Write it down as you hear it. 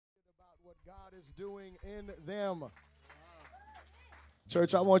God is doing in them.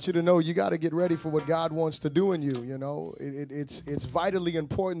 Church, I want you to know you got to get ready for what God wants to do in you. You know, it's vitally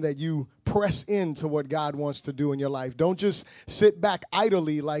important that you press into what God wants to do in your life. Don't just sit back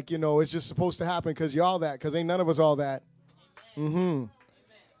idly like, it's just supposed to happen because you're all that, because ain't none of us all that.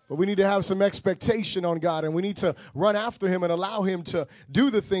 But we need to have some expectation on God, and we need to run after him and allow him to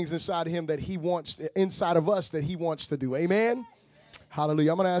do the things inside of him that he wants, inside of us that he wants to do. Amen?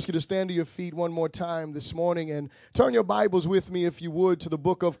 Hallelujah. I'm going to ask you to stand to your feet one more time this morning and turn your Bibles with me, if you would, to the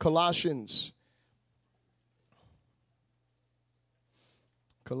book of Colossians.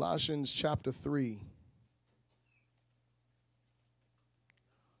 Colossians chapter 3.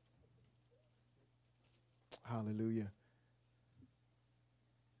 Hallelujah.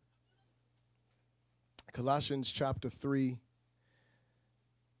 Colossians chapter 3.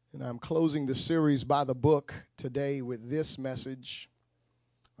 And I'm closing the series by the book today with this message,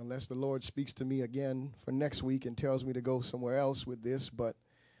 unless the Lord speaks to me again for next week and tells me to go somewhere else with this. But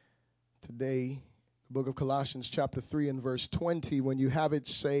today, the book of Colossians chapter 3 and verse 20, when you have it,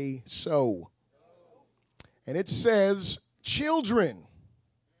 say so. And it says, children,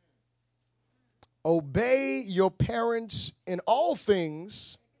 obey your parents in all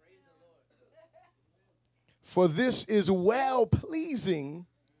things, for this is well-pleasing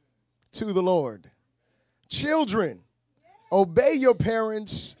to the Lord. Children, obey your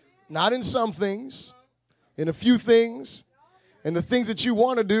parents, not in some things, in a few things, in the things that you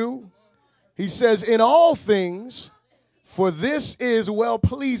want to do. He says, in all things, for this is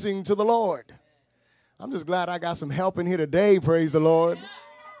well-pleasing to the Lord. I'm just glad I got some help in here today, praise the Lord.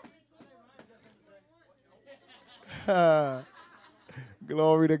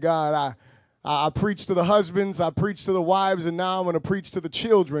 Glory to God. I preach to the husbands, I preach to the wives, and now I'm going to preach to the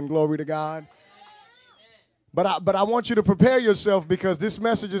children, glory to God. But I want you to prepare yourself, because this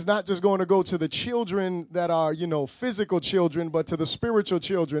message is not just going to go to the children that are, physical children, but to the spiritual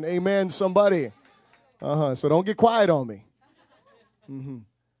children. Amen, somebody. So don't get quiet on me.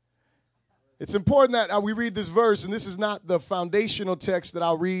 It's important that we read this verse, and this is not the foundational text that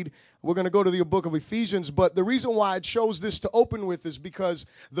I'll read. We're going to go to the book of Ephesians, but the reason why I chose this to open with is because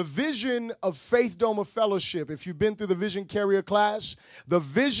the vision of Faith Doma Fellowship, if you've been through the Vision Carrier class, the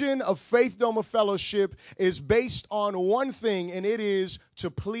vision of Faith Doma Fellowship is based on one thing, and it is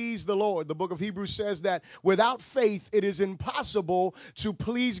to please the Lord. The book of Hebrews says that without faith, it is impossible to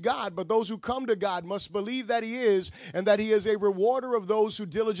please God, but those who come to God must believe that he is, and that he is a rewarder of those who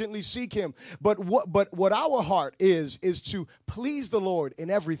diligently seek him. But what our heart is to please the Lord in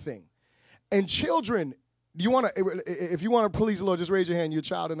everything. And children, if you want to please the Lord, just raise your hand. You're a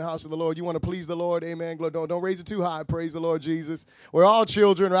child in the house of the Lord. You want to please the Lord, amen. Don't raise it too high. Praise the Lord Jesus. We're all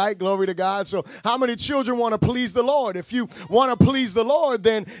children, right? Glory to God. So how many children want to please the Lord? If you want to please the Lord,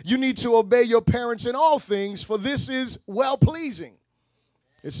 then you need to obey your parents in all things, for this is well-pleasing.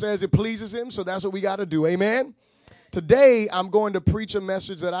 It says it pleases him, so that's what we got to do, amen. Today, I'm going to preach a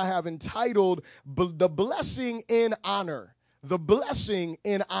message that I have entitled, The Blessing in Honor. The blessing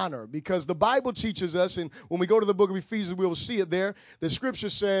in honor, because the Bible teaches us, and when we go to the book of Ephesians, we will see it there. The scripture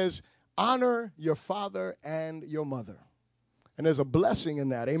says, honor your father and your mother. And there's a blessing in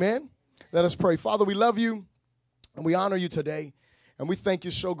that. Amen. Let us pray. Father, we love you and we honor you today. And we thank you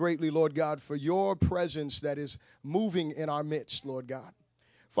so greatly, Lord God, for your presence that is moving in our midst, Lord God.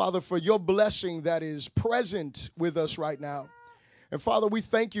 Father, for your blessing that is present with us right now. And Father, we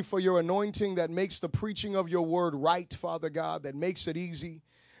thank you for your anointing that makes the preaching of your word right, Father God, that makes it easy.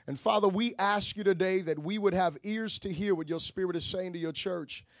 And Father, we ask you today that we would have ears to hear what your Spirit is saying to your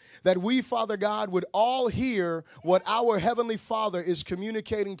church. That we, Father God, would all hear what our Heavenly Father is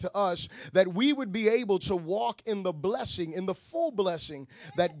communicating to us. That we would be able to walk in the blessing, in the full blessing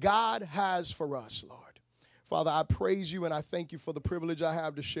that God has for us, Lord. Father, I praise you and I thank you for the privilege I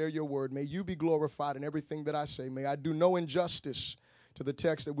have to share your word. May you be glorified in everything that I say. May I do no injustice to the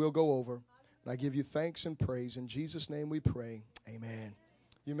text that we'll go over. And I give you thanks and praise. In Jesus' name we pray. Amen.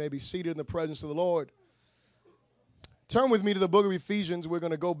 You may be seated in the presence of the Lord. Turn with me to the book of Ephesians. We're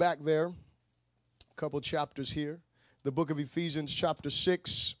going to go back there. A couple chapters here. The book of Ephesians chapter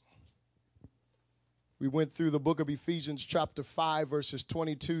 6. We went through the book of Ephesians chapter 5, verses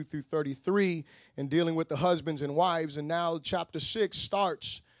 22 through 33, in dealing with the husbands and wives. And now chapter 6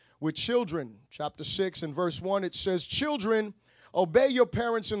 starts with children. Chapter 6 and verse 1, it says, children, obey your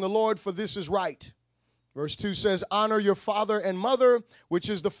parents in the Lord, for this is right. Verse 2 says, honor your father and mother, which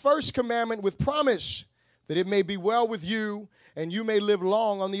is the first commandment with promise, that it may be well with you and you may live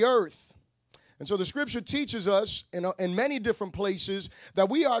long on the earth. And so the scripture teaches us in many different places that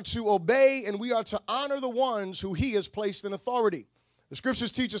we are to obey and we are to honor the ones who he has placed in authority. The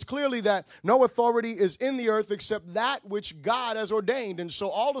scriptures teach us clearly that no authority is in the earth except that which God has ordained. And so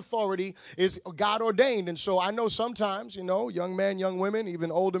all authority is God ordained. And so I know sometimes, young men, young women,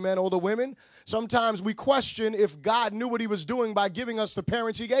 even older men, older women, sometimes we question if God knew what he was doing by giving us the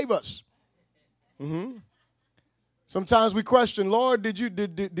parents he gave us. Sometimes we question, Lord, did you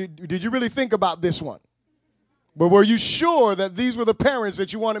really think about this one? But were you sure that these were the parents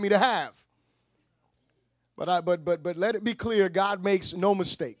that you wanted me to have? But let it be clear, God makes no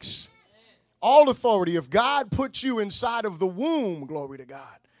mistakes. All authority, if God put you inside of the womb, glory to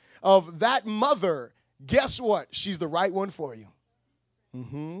God, of that mother, guess what? She's the right one for you.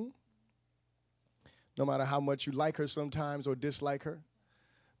 No matter how much you like her sometimes or dislike her,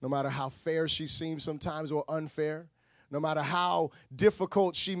 no matter how fair she seems sometimes or unfair, no matter how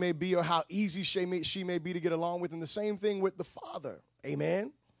difficult she may be or how easy she may be to get along with, and the same thing with the Father.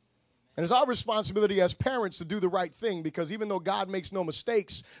 Amen? And it's our responsibility as parents to do the right thing, because even though God makes no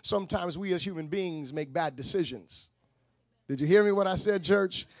mistakes, sometimes we as human beings make bad decisions. Did you hear me what I said,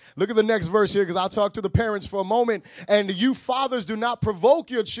 church? Look at the next verse here, because I'll talk to the parents for a moment. And you fathers, do not provoke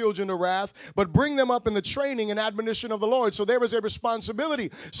your children to wrath, but bring them up in the training and admonition of the Lord. So there is a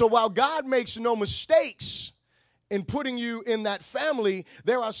responsibility. So while God makes no mistakes in putting you in that family,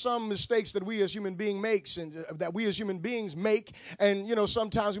 there are some mistakes that we as human beings make, and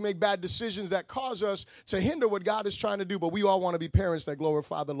sometimes we make bad decisions that cause us to hinder what God is trying to do. But we all want to be parents that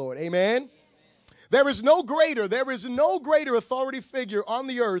glorify the Lord. Amen. There is no greater authority figure on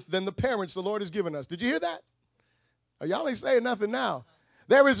the earth than the parents the Lord has given us. Did you hear that? Oh, y'all ain't saying nothing now.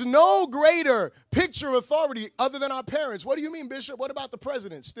 There is no greater picture of authority other than our parents. What do you mean, Bishop? What about the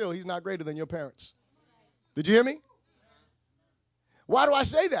president? Still, he's not greater than your parents. Did you hear me? Why do I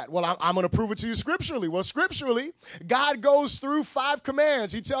say that? Well, I'm going to prove it to you scripturally. Well, scripturally, God goes through 5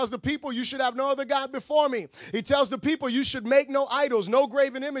 commands. He tells the people, you should have no other God before me. He tells the people, you should make no idols, no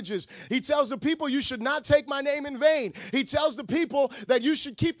graven images. He tells the people, you should not take my name in vain. He tells the people that you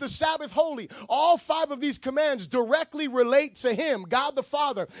should keep the Sabbath holy. All 5 of these commands directly relate to him, God the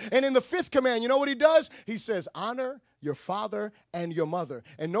Father. And in the 5th command, you know what he does? He says, honor your father and your mother.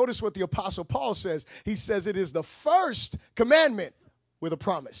 And notice what the Apostle Paul says. He says it is the first commandment with a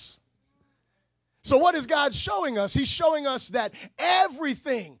promise. So what is God showing us? He's showing us that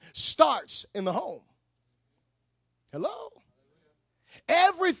everything starts in the home. Hello?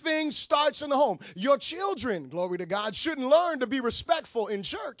 Everything starts in the home. Your children, glory to God, shouldn't learn to be respectful in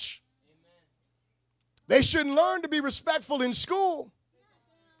church. They shouldn't learn to be respectful in school,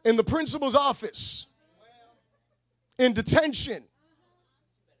 in the principal's office, in detention.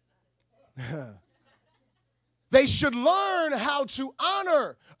 They should learn how to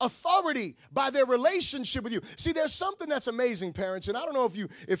honor authority by their relationship with you. See, there's something that's amazing, parents, and I don't know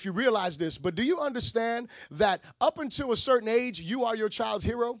if you realize this, but do you understand that up until a certain age, you are your child's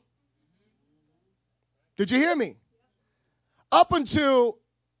hero? Did you hear me? Up until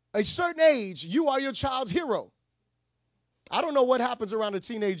a certain age, you are your child's hero. I don't know what happens around the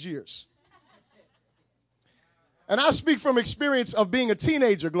teenage years. And I speak from experience of being a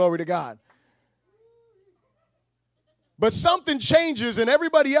teenager, glory to God. But something changes and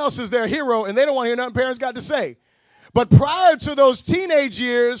everybody else is their hero and they don't want to hear nothing parents got to say. But prior to those teenage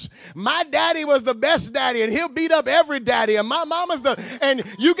years, my daddy was the best daddy and he'll beat up every daddy. And my mama's and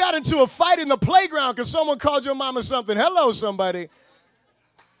you got into a fight in the playground because someone called your mama something. Hello, somebody.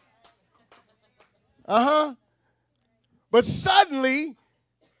 But suddenly,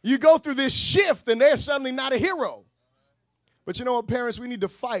 you go through this shift and they're suddenly not a hero. But you know what, parents? We need to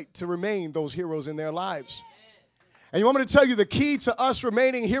fight to remain those heroes in their lives. And you want me to tell you the key to us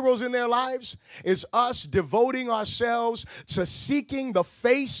remaining heroes in their lives is us devoting ourselves to seeking the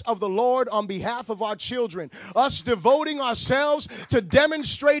face of the Lord on behalf of our children. Us devoting ourselves to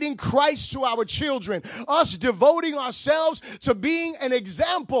demonstrating Christ to our children. Us devoting ourselves to being an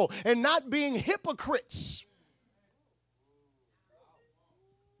example and not being hypocrites.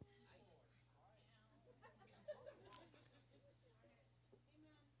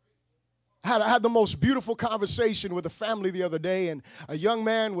 I had the most beautiful conversation with a family the other day, and a young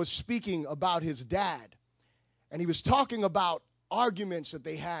man was speaking about his dad. And he was talking about arguments that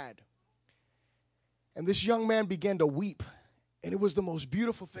they had. And this young man began to weep. And it was the most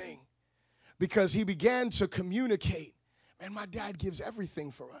beautiful thing because he began to communicate. Man, my dad gives everything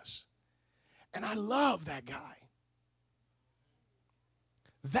for us. And I love that guy.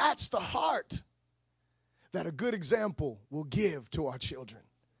 That's the heart that a good example will give to our children.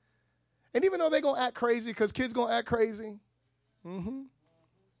 And even though they're going to act crazy, because kids going to act crazy,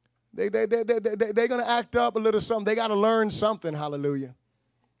 they're going to act up a little something. They got to learn something, hallelujah.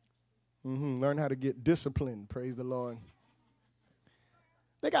 Learn how to get disciplined, praise the Lord.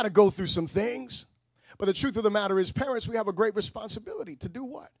 They got to go through some things. But the truth of the matter is, parents, we have a great responsibility to do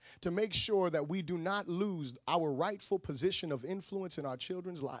what? To make sure that we do not lose our rightful position of influence in our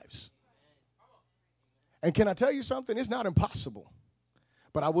children's lives. And can I tell you something? It's not impossible.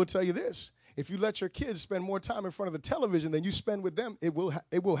 But I will tell you this. If you let your kids spend more time in front of the television than you spend with them, it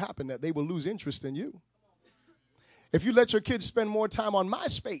will happen that they will lose interest in you. If you let your kids spend more time on my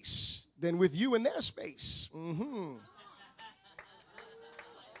space than with you in their space,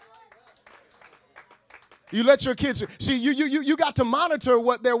 you let your kids see you got to monitor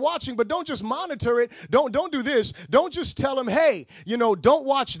what they're watching, but don't just monitor it. Don't do this. Don't just tell them, hey, don't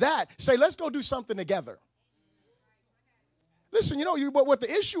watch that. Say, let's go do something together. Listen, what the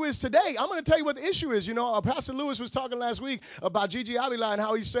issue is today, I'm going to tell you what the issue is. Pastor Lewis was talking last week about Gigi Avila and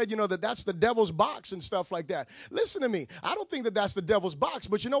how he said, that's the devil's box and stuff like that. Listen to me. I don't think that that's the devil's box,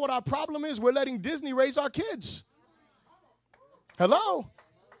 but you know what our problem is? We're letting Disney raise our kids. Hello?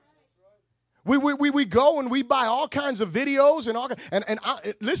 We go and we buy all kinds of videos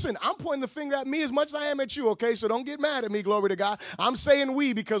listen, I'm pointing the finger at me as much as I am at you, okay? So don't get mad at me, glory to God. I'm saying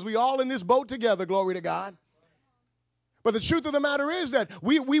we because we all in this boat together, glory to God. But the truth of the matter is that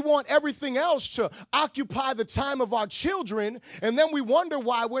we want everything else to occupy the time of our children, and then we wonder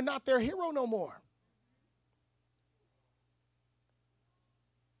why we're not their hero no more.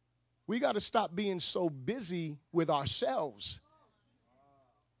 We got to stop being so busy with ourselves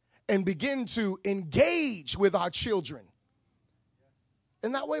and begin to engage with our children.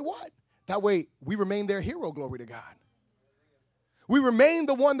 And that way what? That way we remain their hero, glory to God. We remain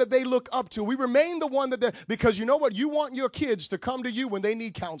the one that they look up to. We remain the one because you know what? You want your kids to come to you when they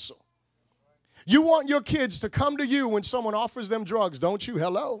need counsel. You want your kids to come to you when someone offers them drugs, don't you?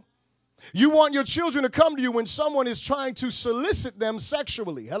 Hello. You want your children to come to you when someone is trying to solicit them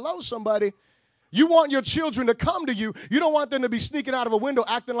sexually. Hello, somebody. You want your children to come to you. You don't want them to be sneaking out of a window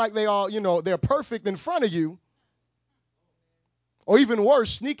acting like they are, they're perfect in front of you. Or even worse,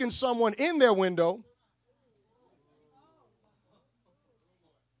 sneaking someone in their window.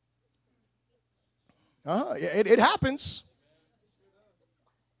 It happens.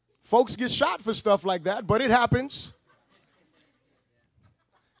 Folks get shot for stuff like that, but it happens.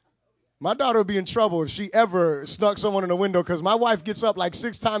 My daughter would be in trouble if she ever snuck someone in the window because my wife gets up like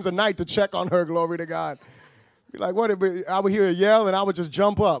 6 times a night to check on her, glory to God. Be like, what? I would hear her yell and I would just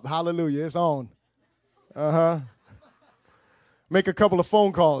jump up. Hallelujah, it's on. Make a couple of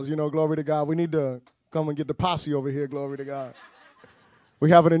phone calls, glory to God. We need to come and get the posse over here, glory to God.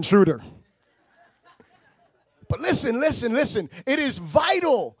 We have an intruder. But listen. It is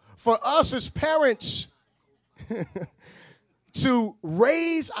vital for us as parents to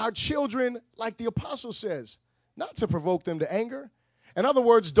raise our children like the apostle says, not to provoke them to anger. In other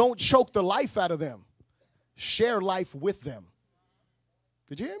words, don't choke the life out of them. Share life with them.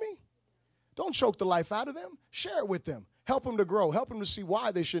 Did you hear me? Don't choke the life out of them. Share it with them. Help them to grow. Help them to see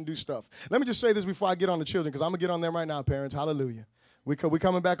why they shouldn't do stuff. Let me just say this before I get on the children, because I'm going to get on them right now, parents. Hallelujah. We're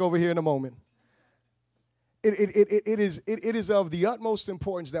coming back over here in a moment. It is of the utmost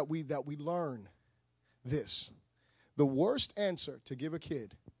importance that we learn this. The worst answer to give a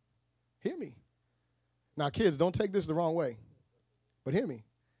kid, hear me. Now, kids, don't take this the wrong way, but hear me.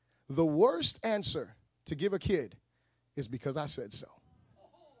 The worst answer to give a kid is because I said so.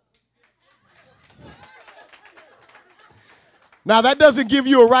 Now, that doesn't give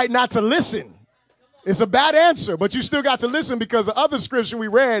you a right not to listen. It's a bad answer, but you still got to listen because the other scripture we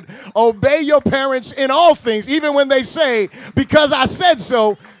read, obey your parents in all things, even when they say, because I said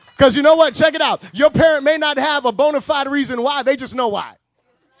so. Because you know what? Check it out. Your parent may not have a bona fide reason why. They just know why.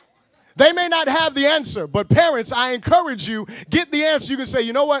 They may not have the answer, but parents, I encourage you, get the answer. You can say,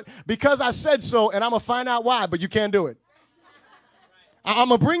 you know what? Because I said so, and I'm going to find out why, but you can't do it. I'm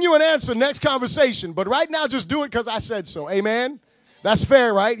going to bring you an answer next conversation, but right now just do it because I said so. Amen? That's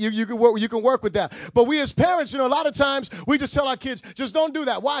fair, right? You can work with that. But we as parents, a lot of times we just tell our kids, just don't do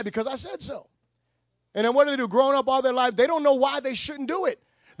that. Why? Because I said so. And then what do they do? Growing up all their life, they don't know why they shouldn't do it.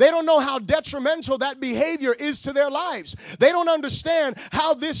 They don't know how detrimental that behavior is to their lives. They don't understand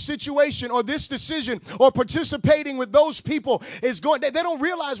how this situation or this decision or participating with those people is going. They don't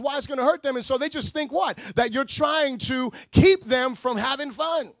realize why it's going to hurt them. And so they just think what? That you're trying to keep them from having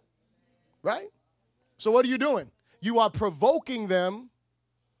fun. Right? So what are you doing? You are provoking them,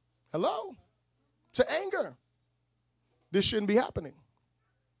 hello, to anger. This shouldn't be happening.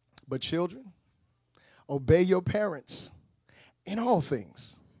 But children, obey your parents in all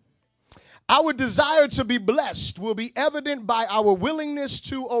things. Our desire to be blessed will be evident by our willingness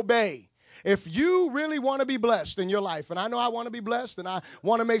to obey. If you really want to be blessed in your life, and I know I want to be blessed, and I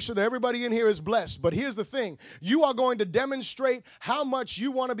want to make sure that everybody in here is blessed, but here's the thing. You are going to demonstrate how much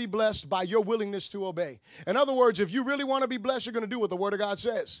you want to be blessed by your willingness to obey. In other words, if you really want to be blessed, you're going to do what the Word of God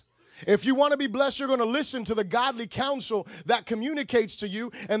says. If you want to be blessed, you're going to listen to the godly counsel that communicates to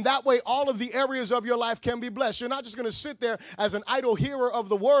you, and that way all of the areas of your life can be blessed. You're not just going to sit there as an idle hearer of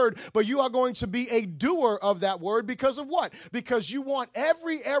the word, but you are going to be a doer of that word because of what? Because you want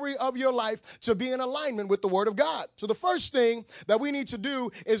every area of your life to be in alignment with the word of God. So the first thing that we need to do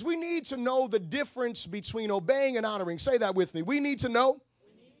is we need to know the difference between obeying and honoring. Say that with me. We need to know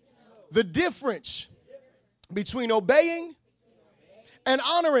the difference between obeying and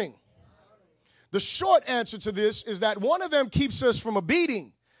honoring. The short answer to this is that one of them keeps us from a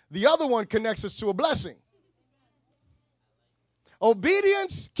beating. The other one connects us to a blessing.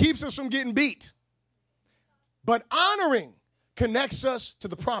 Obedience keeps us from getting beat. But honoring connects us to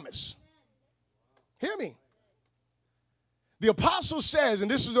the promise. Hear me. The apostle says,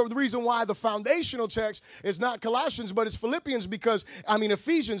 and this is the reason why the foundational text is not Colossians, but it's Ephesians, because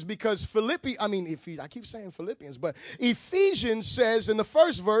I keep saying Philippians, but Ephesians says in the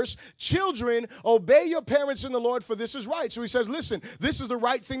first verse, children, obey your parents in the Lord, for this is right. So he says, listen, this is the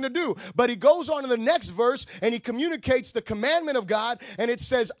right thing to do. But he goes on in the next verse and he communicates the commandment of God, and it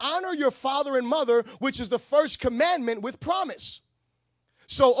says, honor your father and mother, which is the first commandment with promise.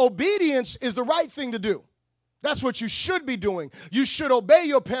 So obedience is the right thing to do. That's what you should be doing. You should obey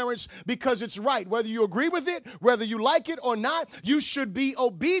your parents because it's right. Whether you agree with it, whether you like it or not, you should be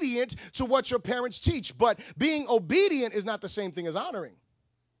obedient to what your parents teach. But being obedient is not the same thing as honoring.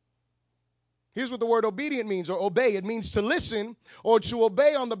 Here's what the word obedient means, or obey. It means to listen or to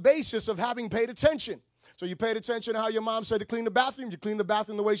obey on the basis of having paid attention. So you paid attention to how your mom said to clean the bathroom. You cleaned the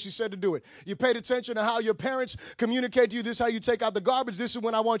bathroom the way she said to do it. You paid attention to how your parents communicate to you. This is how you take out the garbage. This is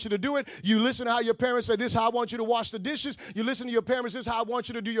when I want you to do it. You listen to how your parents say, this is how I want you to wash the dishes. You listen to your parents. This is how I want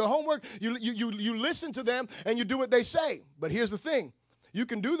you to do your homework. You listen to them and you do what they say. But here's the thing. You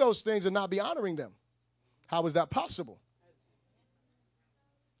can do those things and not be honoring them. How is that possible?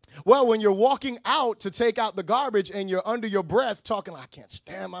 Well, when you're walking out to take out the garbage and you're under your breath talking like, I can't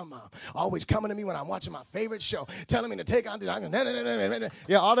stand my mom, always coming to me when I'm watching my favorite show, telling me to take out the,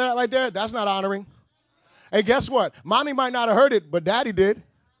 yeah, all that right there, that's not honoring. And guess what? Mommy might not have heard it, but daddy did.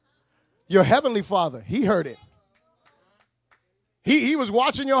 Your heavenly father, he heard it. He was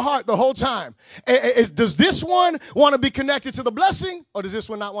watching your heart the whole time. Does this one want to be connected to the blessing, or does this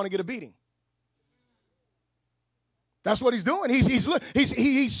one not want to get a beating? That's what he's doing.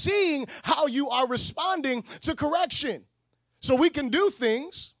 He's seeing how you are responding to correction. So we can do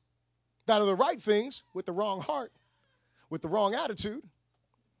things that are the right things with the wrong heart, with the wrong attitude.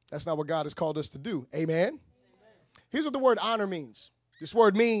 That's not what God has called us to do. Amen? Here's what the word honor means. This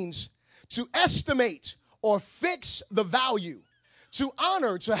word means to estimate or fix the value. To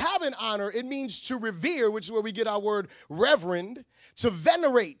honor, to have an honor, it means to revere, which is where we get our word reverend. To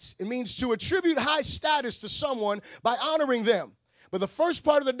venerate, it means to attribute high status to someone by honoring them. But the first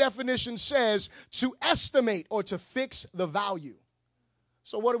part of the definition says to estimate or to fix the value.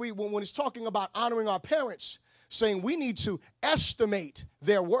 So what do we, when it's talking about honoring our parents, saying we need to estimate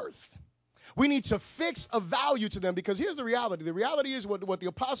their worth. We need to fix a value to them, because here's the reality. The reality is what the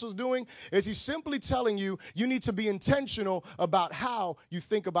apostle's doing is he's simply telling you, you need to be intentional about how you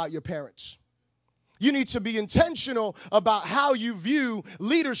think about your parents. You need to be intentional about how you view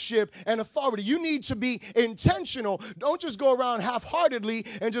leadership and authority. You need to be intentional. Don't just go around half-heartedly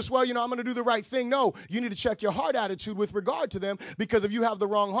and just, I'm going to do the right thing. No, you need to check your heart attitude with regard to them, because if you have the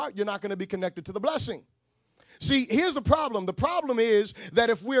wrong heart, you're not going to be connected to the blessing. See, here's the problem. The problem is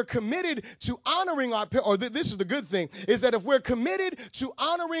that if we're committed to honoring our parents, or this is the good thing, is that if we're committed to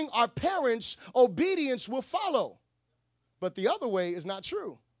honoring our parents, obedience will follow. But the other way is not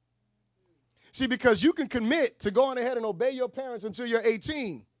true. See, because you can commit to going ahead and obey your parents until you're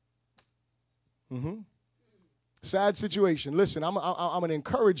 18. Sad situation. Listen, I'm going to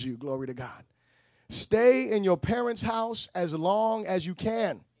encourage you, glory to God. Stay in your parents' house as long as you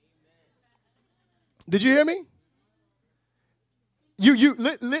can. Did you hear me?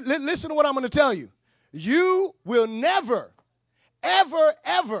 Listen to what I'm going to tell you. You will never, ever,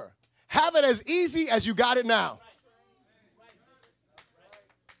 ever have it as easy as you got it now.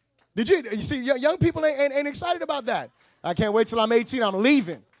 You see, young people ain't excited about that. I can't wait till I'm 18. I'm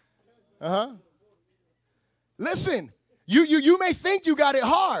leaving. Listen, you may think you got it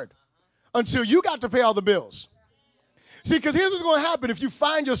hard until you got to pay all the bills. See, because here's what's going to happen if you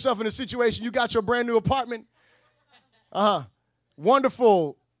find yourself in a situation, you got your brand new apartment.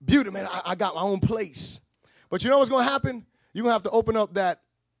 Wonderful, beautiful, man, I got my own place. But you know what's going to happen? You're going to have to open up that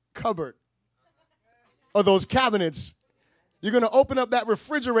cupboard or those cabinets. You're going to open up that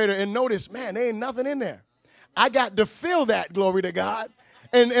refrigerator and notice, man, there ain't nothing in there. I got to fill that, glory to God.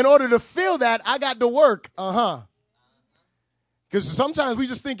 And in order to fill that, I got to work. Because sometimes we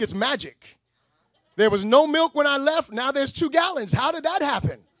just think it's magic. There was no milk when I left. Now there's 2 gallons. How did that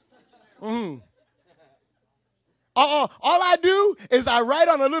happen? All I do is I write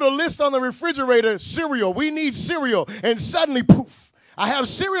on a little list on the refrigerator, cereal. We need cereal. And suddenly, poof, I have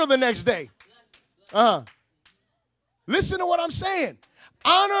cereal the next day. Listen to what I'm saying.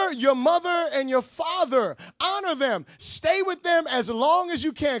 Honor your mother and your father. Honor them. Stay with them as long as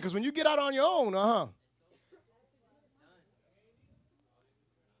you can, because when you get out on your own,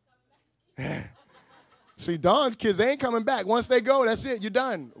 See, Dawn's kids, they ain't coming back. Once they go, that's it. You're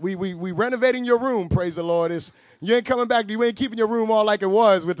done. We renovating your room, praise the Lord. You ain't coming back. You ain't keeping your room all like it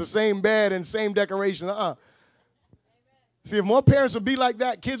was with the same bed and same decorations. See, if more parents would be like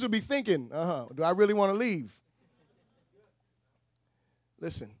that, kids would be thinking, do I really want to leave?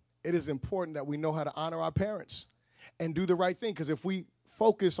 Listen, it is important that we know how to honor our parents and do the right thing, because if we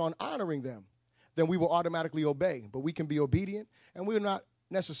focus on honoring them, then we will automatically obey. But we can be obedient, and we will not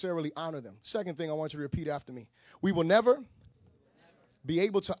necessarily honor them. Second thing I want you to repeat after me. We will never be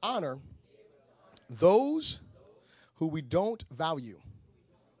able to honor those who we don't value.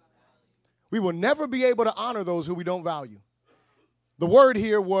 We will never be able to honor those who we don't value. The word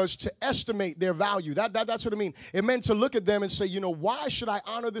here was to estimate their value. That's what it means. It meant to look at them and say, why should I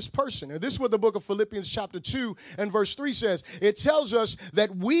honor this person? And this is what the book of Philippians chapter 2 and verse 3 says. It tells us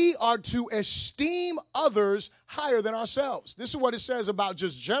that we are to esteem others higher than ourselves. This is what it says about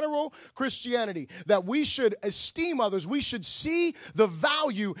just general Christianity, that we should esteem others. We should see the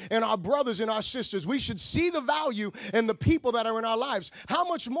value in our brothers and our sisters. We should see the value in the people that are in our lives. How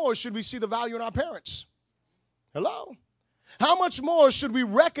much more should we see the value in our parents? Hello? How much more should we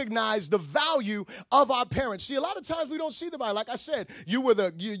recognize the value of our parents? See, a lot of times we don't see the value. Like I said,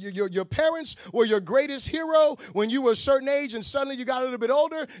 your parents were your greatest hero when you were a certain age, and suddenly you got a little bit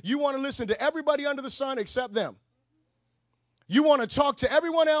older. You want to listen to everybody under the sun except them. You want to talk to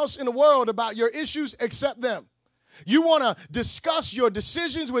everyone else in the world about your issues except them. You want to discuss your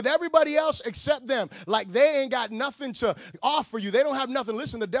decisions with everybody else except them. Like they ain't got nothing to offer you. They don't have nothing.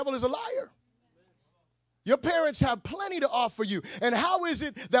 Listen, the devil is a liar. Your parents have plenty to offer you. And how is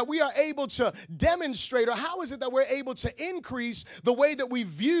it that we are able to demonstrate, or how is it that we're able to increase the way that we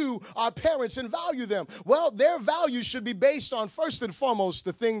view our parents and value them? Well, their values should be based on, first and foremost,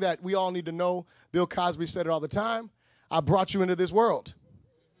 the thing that we all need to know. Bill Cosby said it all the time. I brought you into this world.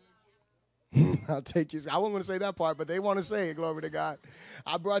 I'll take you. I wasn't going to say that part, but they want to say it, glory to God.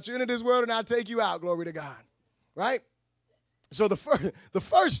 I brought you into this world and I'll take you out, glory to God. Right? So the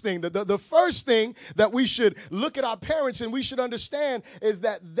first thing that we should look at our parents and we should understand is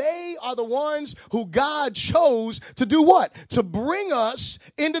that they are the ones who God chose to do what? To bring us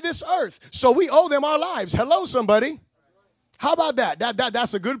into this earth. So we owe them our lives. Hello, somebody. How about that?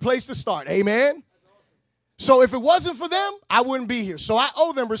 That's a good place to start. Amen. So if it wasn't for them, I wouldn't be here. So I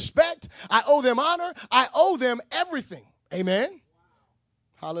owe them respect. I owe them honor. I owe them everything. Amen.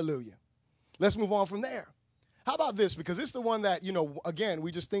 Hallelujah. Let's move on from there. How about this? Because it's the one that, again,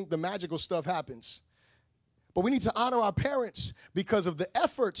 we just think the magical stuff happens. But we need to honor our parents because of the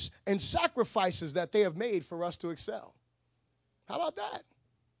efforts and sacrifices that they have made for us to excel. How about that?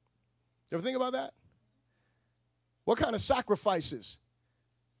 You ever think about that? What kind of sacrifices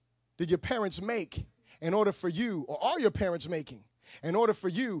did your parents make in order for you, or are your parents making, in order for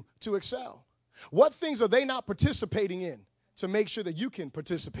you to excel? What things are they not participating in to make sure that you can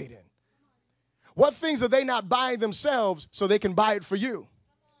participate in? What things are they not buying themselves so they can buy it for you?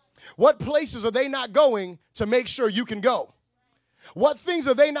 What places are they not going to make sure you can go? What things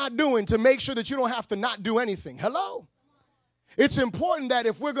are they not doing to make sure that you don't have to not do anything? Hello? It's important that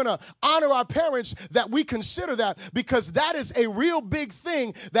if we're going to honor our parents, that we consider that, because that is a real big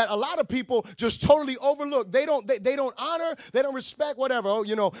thing that a lot of people just totally overlook. They don't honor, they don't respect, whatever.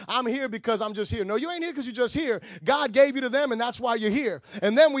 Oh, I'm here because I'm just here. No, you ain't here because you're just here. God gave you to them, and that's why you're here.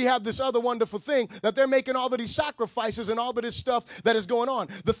 And then we have this other wonderful thing that they're making all of these sacrifices and all of this stuff that is going on.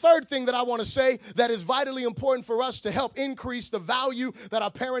 The third thing that I want to say that is vitally important for us to help increase the value that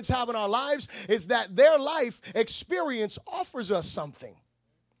our parents have in our lives is that their life experience offers us something.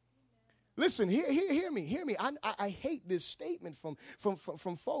 Listen, hear me. I hate this statement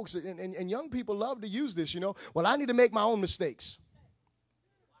from folks, and young people love to use this, Well, I need to make my own mistakes.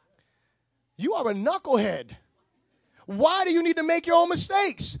 You are a knucklehead. Why do you need to make your own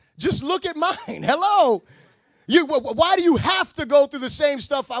mistakes? Just look at mine. Hello. Why do you have to go through the same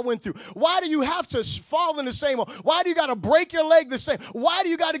stuff I went through? Why do you have to fall in the same way? Why do you got to break your leg the same? Why do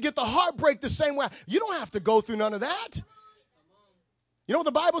you got to get the heartbreak the same way? You don't have to go through none of that. You know what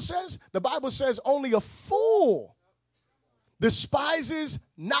the Bible says? The Bible says only a fool despises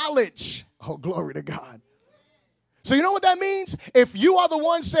knowledge. Oh, glory to God. So you know what that means? If you are the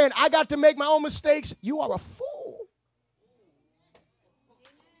one saying, I got to make my own mistakes, you are a fool.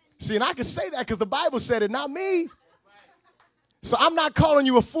 See, and I can say that because the Bible said it, not me. So I'm not calling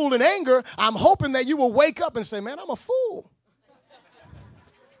you a fool in anger. I'm hoping that you will wake up and say, man, I'm a fool.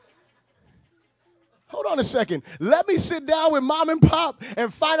 Hold on a second. Let me sit down with mom and pop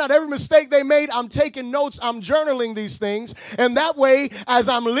and find out every mistake they made. I'm taking notes. I'm journaling these things. And that way, as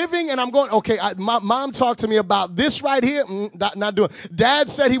I'm living and I'm going, okay, my mom talked to me about this right here. Not doing. Dad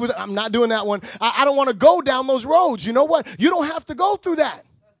said I'm not doing that one. I don't want to go down those roads. You know what? You don't have to go through that.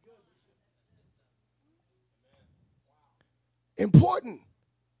 Important.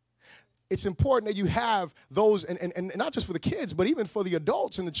 It's important that you have those, and not just for the kids, but even for the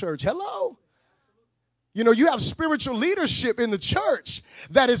adults in the church. Hello. You know, you have spiritual leadership in the church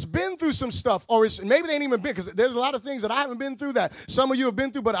that has been through some stuff, or maybe they ain't even been, because there's a lot of things that I haven't been through that some of you have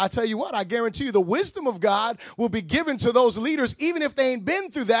been through, but I tell you what, I guarantee you the wisdom of God will be given to those leaders, even if they ain't been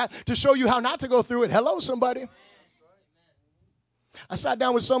through that, to show you how not to go through it. Hello, somebody. I sat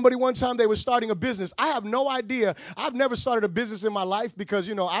down with somebody one time. They were starting a business. I have no idea. I've never started a business in my life because,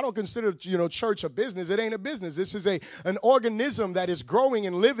 I don't consider, church a business. It ain't a business. This is an organism that is growing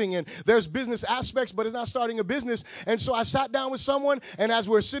and living, and there's business aspects, but it's not starting a business. And so I sat down with someone, and as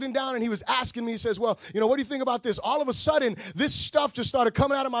we're sitting down, and he was asking me, he says, well, what do you think about this? All of a sudden, this stuff just started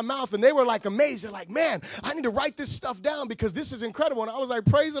coming out of my mouth, and they were like amazed. They're like, man, I need to write this stuff down because this is incredible. And I was like,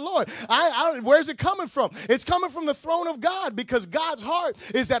 praise the Lord. Where's it coming from? It's coming from the throne of God, because God's heart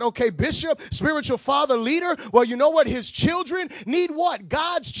is that, okay, bishop, spiritual father, leader, well, you know what? His children need what?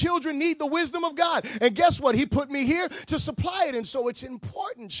 God's children need the wisdom of God. And guess what? He put me here to supply it. And so it's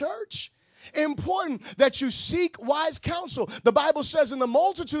important, church. Important that you seek wise counsel. The Bible says in the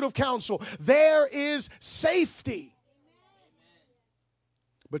multitude of counsel, there is safety.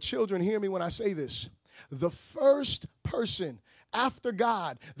 But children, hear me when I say this. The first person after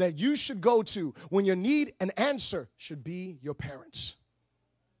God that you should go to when you need an answer should be your parents.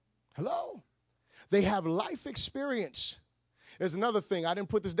 Hello? They have life experience. There's another thing. I didn't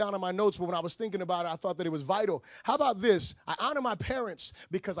put this down on my notes, but when I was thinking about it, I thought that it was vital. How about this? I honor my parents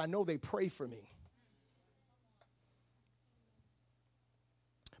because I know they pray for me.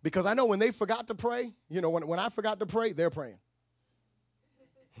 Because I know when they forgot to pray, when I forgot to pray, they're praying.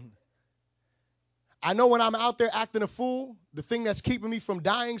 I know when I'm out there acting a fool, the thing that's keeping me from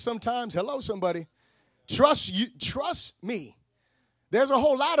dying sometimes, hello, somebody, trust me. There's a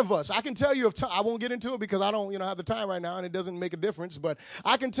whole lot of us. I can tell you, I won't get into it because I don't, have the time right now and it doesn't make a difference. But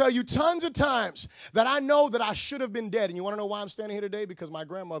I can tell you tons of times that I know that I should have been dead. And you want to know why I'm standing here today? Because my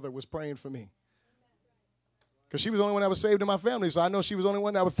grandmother was praying for me. Because she was the only one that was saved in my family. So I know she was the only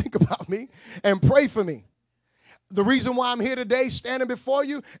one that would think about me and pray for me. The reason why I'm here today standing before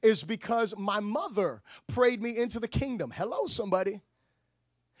you is because my mother prayed me into the kingdom. Hello, somebody.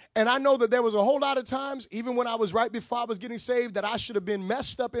 And I know that there was a whole lot of times, even when I was right before I was getting saved, that I should have been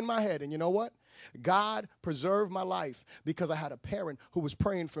messed up in my head. And you know what? God preserved my life because I had a parent who was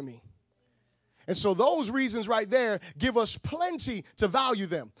praying for me. And so those reasons right there give us plenty to value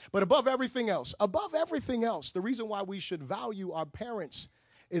them. But above everything else, the reason why we should value our parents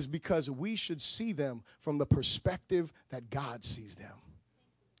is because we should see them from the perspective that God sees them.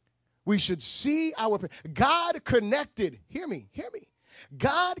 We should see God connected. Hear me.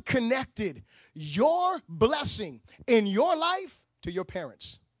 God connected your blessing in your life to your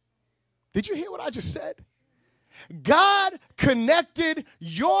parents. Did you hear what I just said? God connected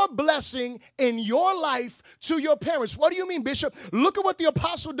your blessing in your life to your parents. What do you mean, Bishop? Look at what the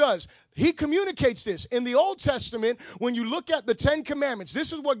apostle does. He communicates this. In the Old Testament, when you look at the 10 Commandments,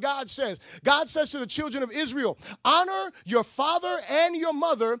 this is what God says. God says to the children of Israel, honor your father and your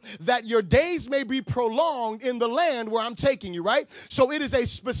mother that your days may be prolonged in the land where I'm taking you, right? So it is a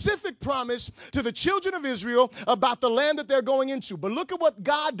specific promise to the children of Israel about the land that they're going into. But look at what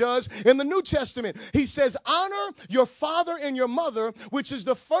God does in the New Testament. He says, honor your father and your mother, which is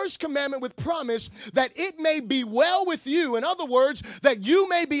the first commandment with promise that it may be well with you. In other words, that you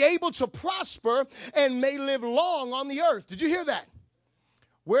may be able to prosper and may live long on the earth. Did you hear that?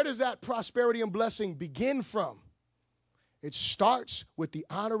 Where does that prosperity and blessing begin from? It starts with the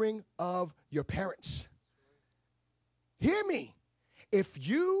honoring of your parents. Hear me. If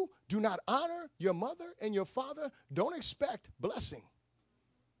you do not honor your mother and your father, don't expect blessing.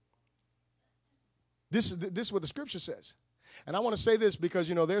 This is what the scripture says. And I want to say this because,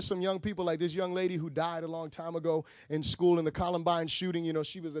 there's some young people like this young lady who died a long time ago in school in the Columbine shooting.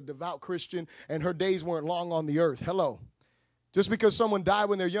 She was a devout Christian and her days weren't long on the earth. Hello. Just because someone died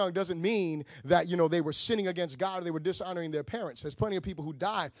when they're young doesn't mean that, they were sinning against God or they were dishonoring their parents. There's plenty of people who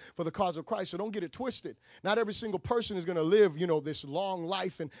die for the cause of Christ, so don't get it twisted. Not every single person is going to live, this long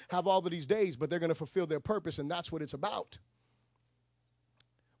life and have all of these days, but they're going to fulfill their purpose, and that's what it's about.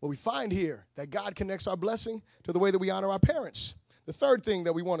 Well, we find here that God connects our blessing to the way that we honor our parents. The third thing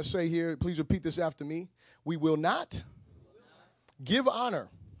that we want to say here, please repeat this after me. We will not give honor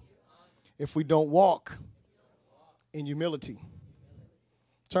if we don't walk in humility.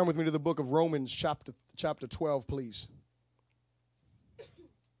 Turn with me to the book of Romans chapter 12, please.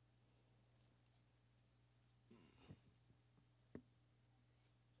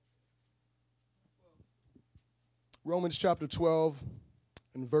 Romans chapter 12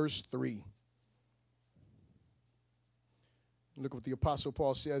 and verse 3. Look what the Apostle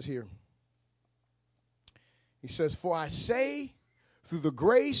Paul says here. He says, "For I say, through the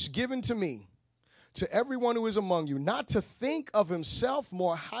grace given to me, to everyone who is among you, not to think of himself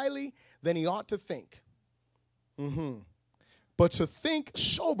more highly than he ought to think, but to think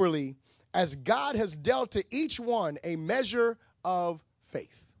soberly, as God has dealt to each one a measure of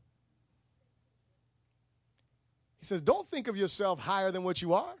faith." He says, don't think of yourself higher than what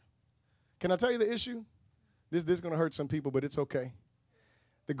you are. Can I tell you the issue? This is going to hurt some people, but it's okay.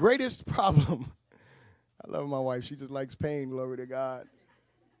 The greatest problem, I love my wife. She just likes pain, glory to God.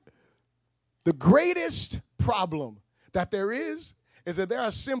 The greatest problem that there is that there are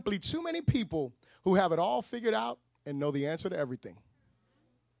simply too many people who have it all figured out and know the answer to everything.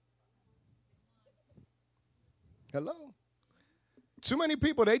 Hello? Too many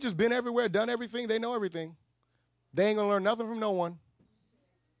people, they just been everywhere, done everything, they know everything. They ain't going to learn nothing from no one.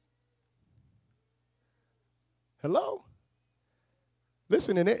 Hello?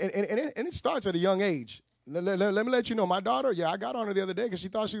 Listen, and it starts at a young age. Let me let you know, my daughter, I got on her the other day because she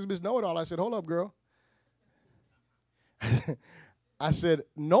thought she was Miss Know-It-All. I said, hold up, girl. I said,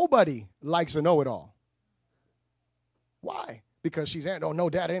 nobody likes a know-it-all. Why? Because she's, oh, no,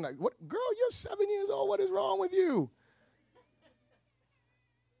 Dad ain't like, what? Girl, you're 7 years old. What is wrong with you?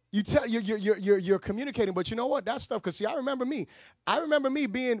 You're communicating, but you know what? That stuff, because see, I remember me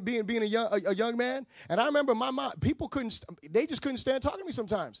being a young man, and I remember my mom, people they just couldn't stand talking to me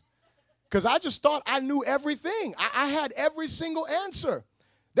sometimes. Because I just thought I knew everything. I had every single answer.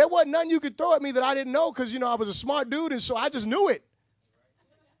 There wasn't nothing you could throw at me that I didn't know because, I was a smart dude, and so I just knew it.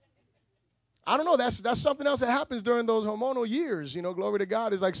 I don't know. That's something else that happens during those hormonal years. Glory to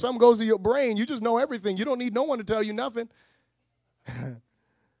God. It's like something goes to your brain. You just know everything. You don't need no one to tell you nothing.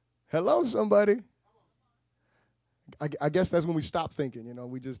 Hello, somebody. I guess that's when we stop thinking.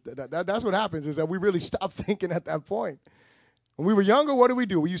 We just that's what happens is that we really stop thinking at that point. When we were younger, what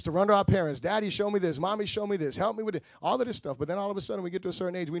did? We used to run to our parents. Daddy, show me this. Mommy, show me this. Help me with it. All of this stuff. But then all of a sudden, we get to a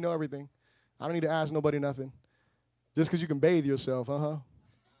certain age, we know everything. I don't need to ask nobody nothing. Just because you can bathe yourself,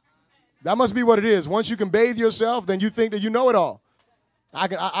 That must be what it is. Once you can bathe yourself, then you think that you know it all. I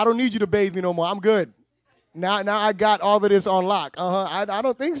don't need you to bathe me no more. I'm good. Now I got all of this on lock. I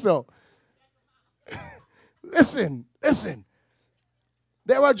don't think so. Listen.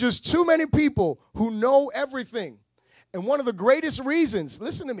 There are just too many people who know everything. And one of the greatest reasons,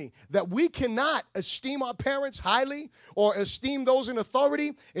 listen to me, that we cannot esteem our parents highly or esteem those in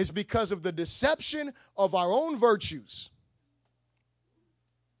authority is because of the deception of our own virtues.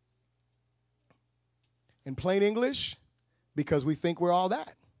 In plain English, because we think we're all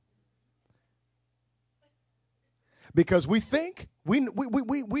that. Because we think, we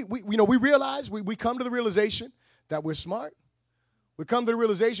realize, we come to the realization that we're smart. We come to the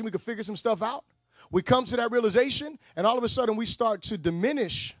realization we can figure some stuff out. We come to that realization, and all of a sudden we start to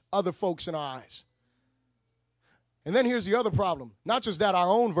diminish other folks in our eyes. And then here's the other problem. Not just that, our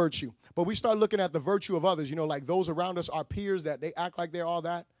own virtue, but we start looking at the virtue of others, like those around us, our peers, that they act like they're all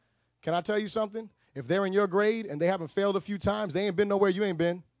that. Can I tell you something? If they're in your grade and they haven't failed a few times, they ain't been nowhere you ain't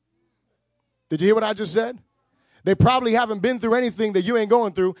been. Did you hear what I just said? They probably haven't been through anything that you ain't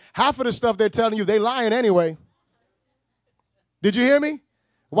going through. Half of the stuff they're telling you, they lying anyway. Did you hear me?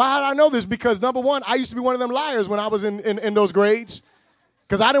 Why did I know this? Because, number one, I used to be one of them liars when I was in those grades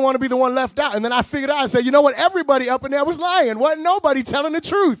because I didn't want to be the one left out. And then I figured out, I said, you know what? Everybody up in there was lying. Wasn't nobody telling the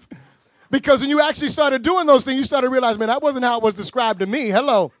truth. Because when you actually started doing those things, you started to realize, man, that wasn't how it was described to me.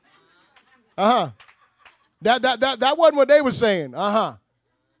 Hello. That wasn't what they were saying.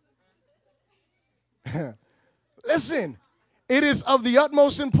 Listen, It is of the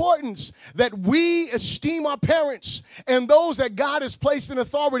utmost importance that we esteem our parents and those that God has placed in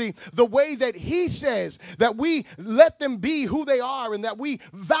authority the way that he says, that we let them be who they are and that we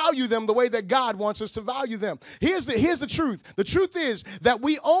value them the way that God wants us to value them. Here's the truth. The truth is that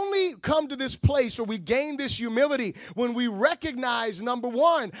we only come to this place where we gain this humility when we recognize, number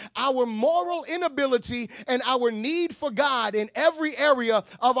one, our moral inability and our need for God in every area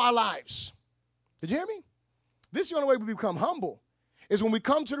of our lives. Did you hear me? This is the only way we become humble, is when we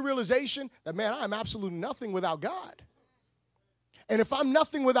come to the realization that, man, I am absolutely nothing without God. And if I'm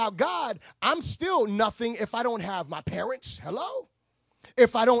nothing without God, I'm still nothing if I don't have my parents. Hello?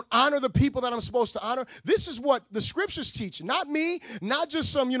 If I don't honor the people that I'm supposed to honor. This is what the scriptures teach. Not me, not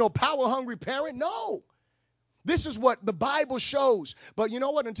just some, power-hungry parent. No. This is what the Bible shows. But you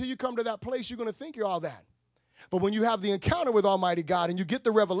know what? Until you come to that place, you're going to think you're all that. But when you have the encounter with Almighty God and you get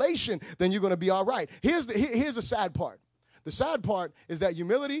the revelation, then you're going to be all right. Here's the sad part. The sad part is that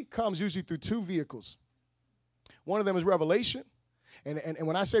humility comes usually through two vehicles. One of them is revelation. And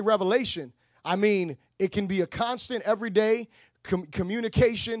when I say revelation, I mean it can be a constant, everyday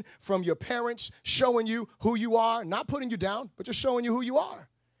communication from your parents showing you who you are, not putting you down, but just showing you who you are,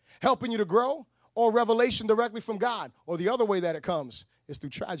 helping you to grow, or revelation directly from God. Or the other way that it comes is through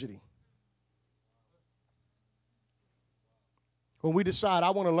tragedy. When we decide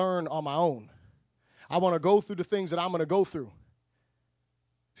I want to learn on my own, I want to go through the things that I'm going to go through.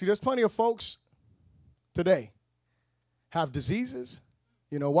 See, there's plenty of folks today have diseases.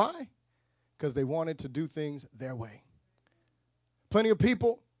 You know why? Because they wanted to do things their way. Plenty of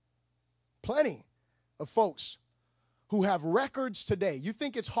people, plenty of folks who have records today. You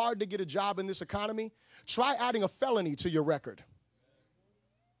think it's hard to get a job in this economy? Try adding a felony to your record.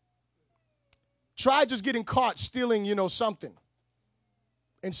 Try just getting caught stealing, something.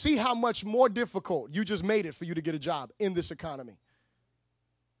 And see how much more difficult you just made it for you to get a job in this economy.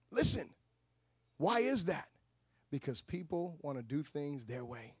 Listen, why is that? Because people want to do things their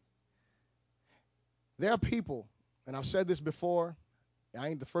way. There are people, and I've said this before, I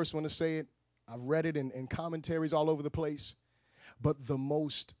ain't the first one to say it. I've read it in commentaries all over the place. But the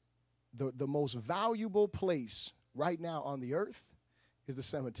most valuable place right now on the earth is the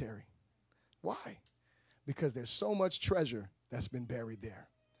cemetery. Why? Because there's so much treasure that's been buried there.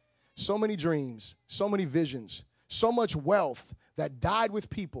 So many dreams, so many visions, so much wealth that died with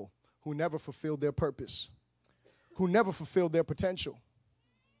people who never fulfilled their purpose, who never fulfilled their potential.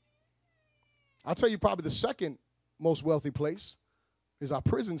 I'll tell you probably the second most wealthy place is our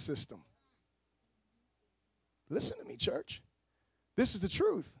prison system. Listen to me, church. This is the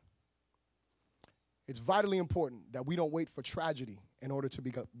truth. It's vitally important that we don't wait for tragedy in order to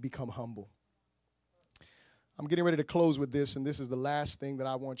become humble. I'm getting ready to close with this, and this is the last thing that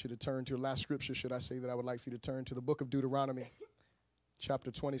I want you to turn to, last scripture, should I say, that I would like for you to turn to, the book of Deuteronomy, chapter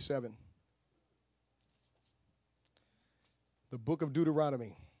 27. The book of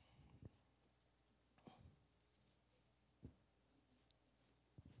Deuteronomy.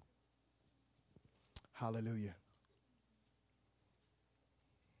 Hallelujah.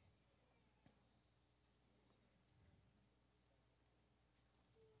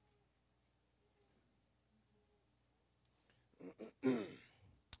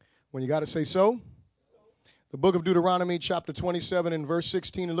 When you got to say so. The book of Deuteronomy, chapter 27 and verse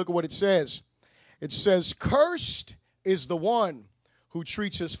 16, and look at what it says. It says, cursed is the one who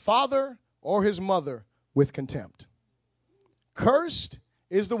treats his father or his mother with contempt. Cursed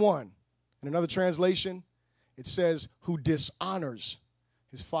is the one. In another translation, it says, who dishonors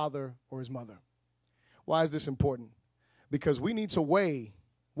his father or his mother. Why is this important? Because we need to weigh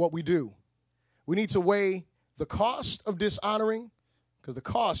what we do. We need to weigh the cost of dishonoring, because the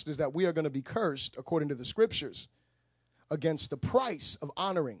cost is that we are going to be cursed, according to the scriptures, against the price of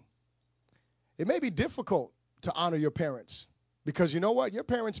honoring. It may be difficult to honor your parents, because you know what? Your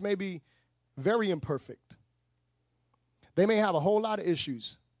parents may be very imperfect. They may have a whole lot of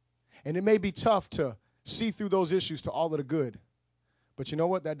issues, and it may be tough to see through those issues to all of the good. But you know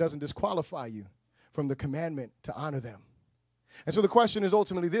what? That doesn't disqualify you from the commandment to honor them. And so the question is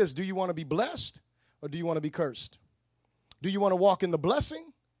ultimately this: do you want to be blessed, or do you want to be cursed? Do you want to walk in the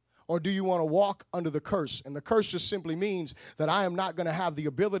blessing, or do you want to walk under the curse? And the curse just simply means that I am not going to have the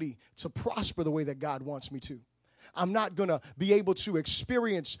ability to prosper the way that God wants me to. I'm not going to be able to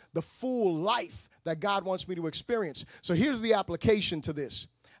experience the full life that God wants me to experience. So here's the application to this.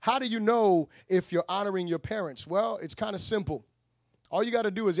 How do you know if you're honoring your parents? Well, it's kind of simple. All you got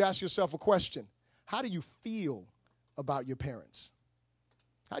to do is ask yourself a question. How do you feel about your parents?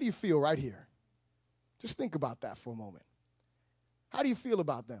 How do you feel right here? Just think about that for a moment. How do you feel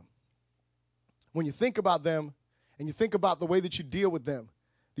about them? When you think about them and you think about the way that you deal with them,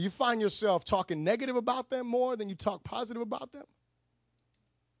 do you find yourself talking negative about them more than you talk positive about them?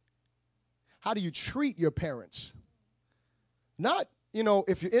 How do you treat your parents? Not,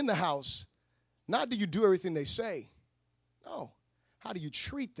 if you're in the house, not do you do everything they say. No. How do you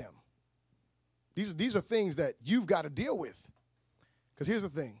treat them? These are things that you've got to deal with. Because here's the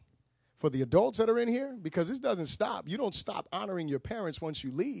thing. For the adults that are in here, because this doesn't stop. You don't stop honoring your parents once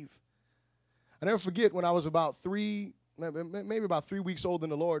you leave. I never forget when I was maybe about 3 weeks old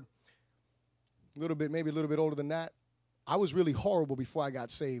in the Maybe a little bit older than that. I was really horrible before I got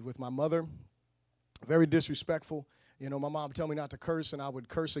saved with my mother. Very disrespectful. My mom would tell me not to curse, and I would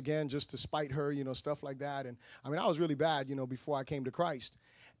curse again just to spite her, stuff like that. And, I was really bad, before I came to Christ.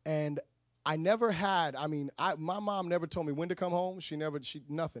 And I never had, my mom never told me when to come home.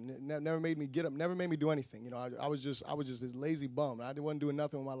 Nothing. Never made me get up, never made me do anything. I was just this lazy bum. I wasn't doing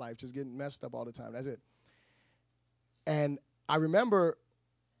nothing with my life, just getting messed up all the time. That's it. And I remember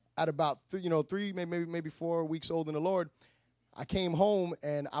at about, 3, maybe 4 weeks old in the Lord, I came home,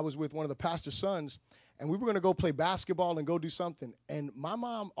 and I was with one of the pastor's sons, and we were going to go play basketball and go do something. And my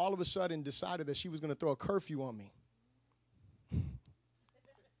mom all of a sudden decided that she was going to throw a curfew on me.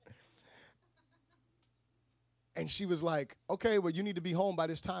 And she was like, okay, well, you need to be home by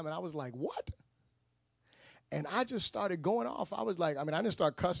this time. And I was like, what? And I just started going off. I was like, I didn't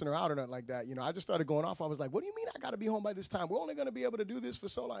start cussing her out or nothing like that. I just started going off. I was like, what do you mean I got to be home by this time? We're only going to be able to do this for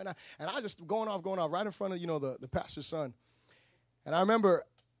so long. And I just going off right in front of, the pastor's son. And I remember,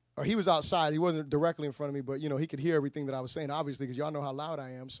 or he was outside. He wasn't directly in front of me, but, he could hear everything that I was saying, obviously, because y'all know how loud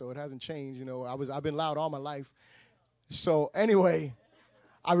I am, so it hasn't changed. I've been loud all my life. So anyway,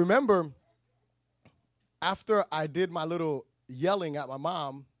 I remember after I did my little yelling at my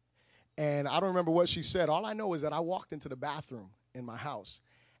mom, and I don't remember what she said. All I know is that I walked into the bathroom in my house,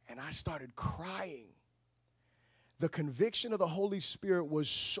 and I started crying. The conviction of the Holy Spirit was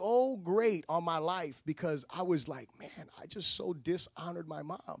so great on my life because I was like, man, I just so dishonored my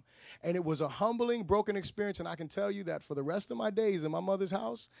mom. And it was a humbling, broken experience. And I can tell you that for the rest of my days in my mother's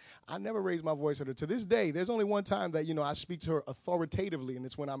house, I never raised my voice at her. To this day, there's only one time that, I speak to her authoritatively, and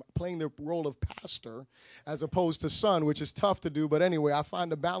it's when I'm playing the role of pastor as opposed to son, which is tough to do. But anyway, I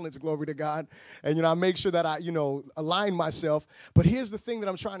find a balance, glory to God. And, I make sure that I, align myself. But here's the thing that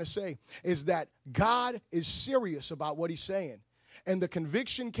I'm trying to say is that God is serious about what he's saying. And the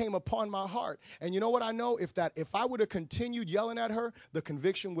conviction came upon my heart. And you know what I know? If I would have continued yelling at her, the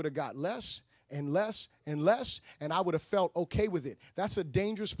conviction would have got less and less and less, and I would have felt okay with it. That's a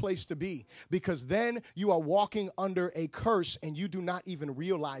dangerous place to be, because then you are walking under a curse and you do not even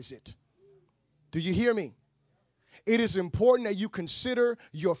realize it. Do you hear me? It is important that you consider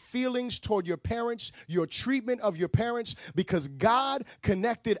your feelings toward your parents, your treatment of your parents, because God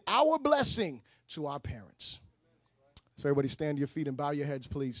connected our blessing to our parents. So everybody stand to your feet and bow your heads,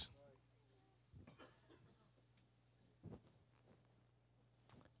 please.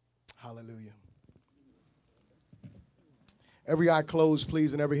 Hallelujah. Every eye closed,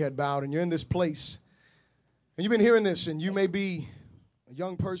 please, and every head bowed. And you're in this place, and you've been hearing this, and you may be a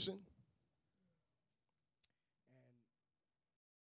young person.